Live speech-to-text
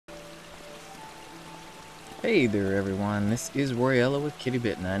Hey there everyone, this is Royella with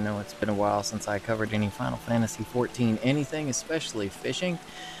KittyBit, and I know it's been a while since I covered any Final Fantasy XIV anything, especially fishing,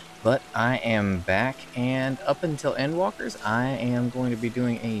 but I am back, and up until Endwalkers, I am going to be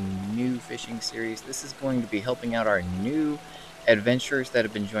doing a new fishing series. This is going to be helping out our new adventurers that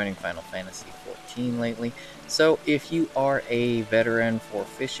have been joining Final Fantasy XIV lately. So if you are a veteran for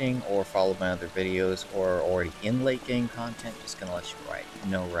fishing or follow my other videos or already in late game content, just going to let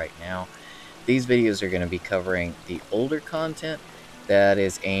you know right now, these videos are going to be covering the older content that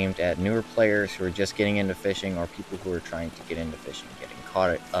is aimed at newer players who are just getting into fishing or people who are trying to get into fishing, getting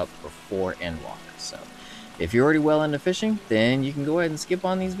caught up before Endwalkers. So if you're already well into fishing, then you can go ahead and skip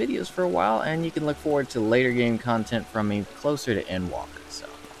on these videos for a while, and you can look forward to later game content from me closer to Endwalkers. So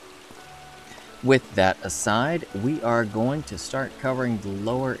with that aside, we are going to start covering the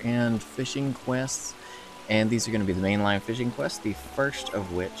lower end fishing quests, and these are going to be the mainline fishing quests, the first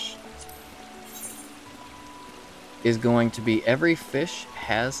of which is going to be every fish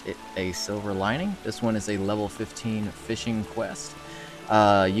has a silver lining. This one is a level 15 fishing quest.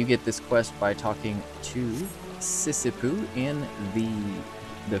 You get this quest by talking to Sisipu in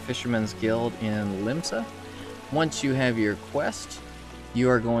the Fisherman's Guild in Limsa. Once you have your quest, you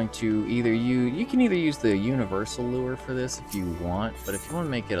are going to you can either use the universal lure for this if you want, but if you want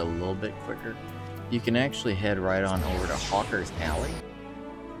to make it a little bit quicker, you can actually head right on over to Hawker's Alley.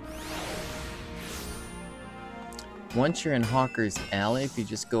 Once you're in Hawker's Alley, if you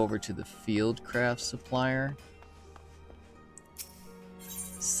just go over to the Fieldcraft Supplier,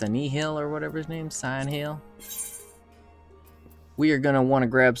 Sunny Hill or whatever his name, Sign Hill, we are going to want to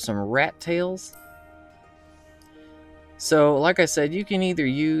grab some rat tails. So like I said, you can either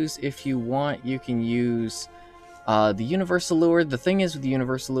use, if you want, you can use the universal lure. The thing is with the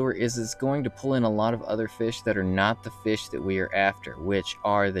universal lure is it's going to pull in a lot of other fish that are not the fish that we are after, which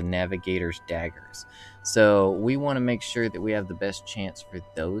are the Navigator's Daggers. So we want to make sure that we have the best chance for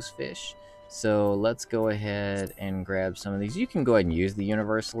those fish. So let's go ahead and grab some of these. You can go ahead and use the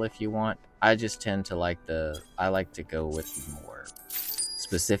universal if you want. I just tend to like I like to go with the more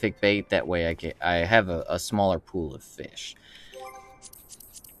specific bait. That way I have a smaller pool of fish.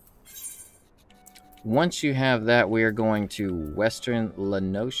 Once you have that, we are going to Western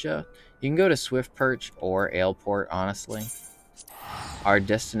Lenosha. You can go to Swift Perch or Aleport, honestly. Our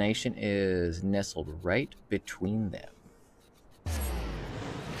destination is nestled right between them.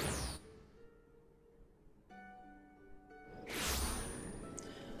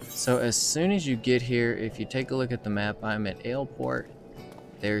 So as soon as you get here, if you take a look at the map, I'm at Aleport.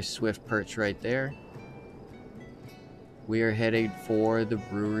 There's Swift Perch right there. We are headed for the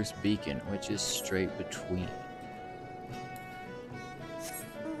Brewer's Beacon, which is straight between.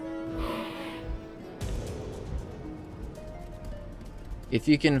 If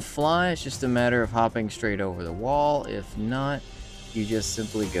you can fly, it's just a matter of hopping straight over the wall. If not, you just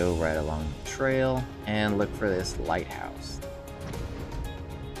simply go right along the trail and look for this lighthouse.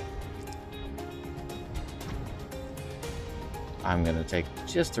 I'm going to take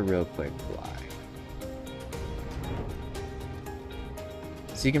just a real quick fly.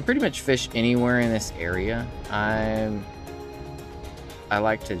 So you can pretty much fish anywhere in this area. I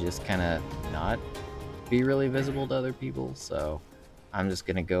like to just kind of not be really visible to other people, so I'm just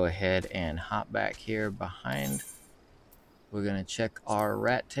going to go ahead and hop back here behind. We're going to check our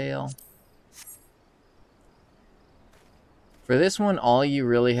rat tail. For this one, all you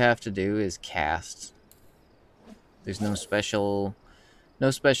really have to do is cast. There's no special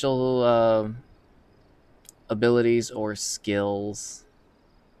abilities or skills.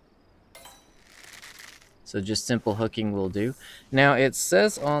 So just simple hooking will do. Now it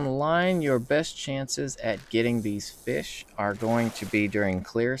says online your best chances at getting these fish are going to be during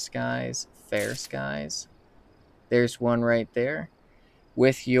clear skies, fair skies. There's one right there.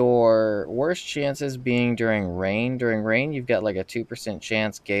 With your worst chances being during rain. During rain, you've got like a 2%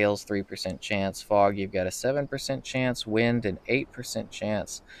 chance, gales 3% chance, fog you've got a 7% chance, wind an 8%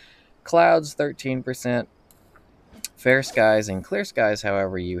 chance, clouds 13%. Fair skies and clear skies,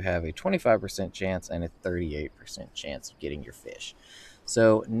 however, you have a 25% chance and a 38% chance of getting your fish.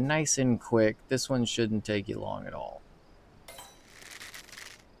 So nice and quick. This one shouldn't take you long at all.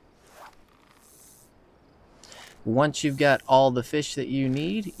 Once you've got all the fish that you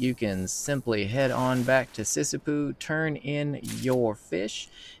need, you can simply head on back to Sisipu, turn in your fish,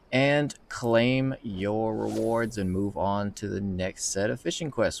 and claim your rewards and move on to the next set of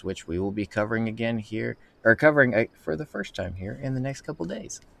fishing quests, which we will be covering again here, or covering for the first time here in the next couple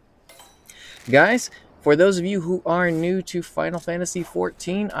days. Guys, For those of you who are new to Final Fantasy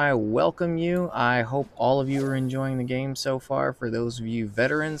XIV, I welcome you. I hope all of you are enjoying the game so far. For those of you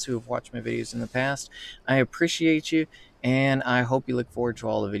veterans who have watched my videos in the past, I appreciate you, and I hope you look forward to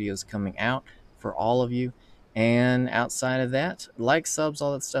all the videos coming out for all of you. And outside of that, like, subs,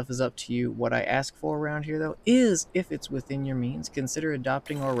 all that stuff is up to you. What I ask for around here, though, is if it's within your means, consider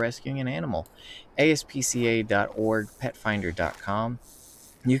adopting or rescuing an animal. ASPCA.org, petfinder.com.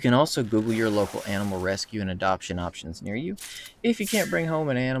 You can also Google your local animal rescue and adoption options near you. If you can't bring home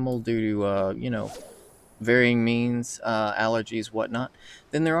an animal due to, varying means, allergies, whatnot,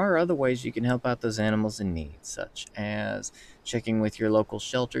 then there are other ways you can help out those animals in need, such as checking with your local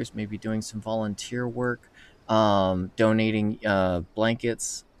shelters, maybe doing some volunteer work, donating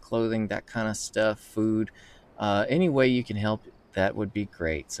blankets, clothing, that kind of stuff, food. Any way you can help, that would be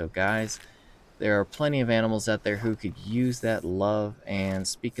great. So, guys, there are plenty of animals out there who could use that love. And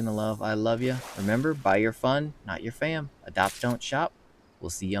speaking of love, I love you. Remember, buy your fun, not your fam. Adopt, don't shop. We'll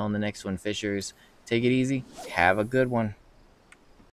see you on the next one, fishers. Take it easy. Have a good one.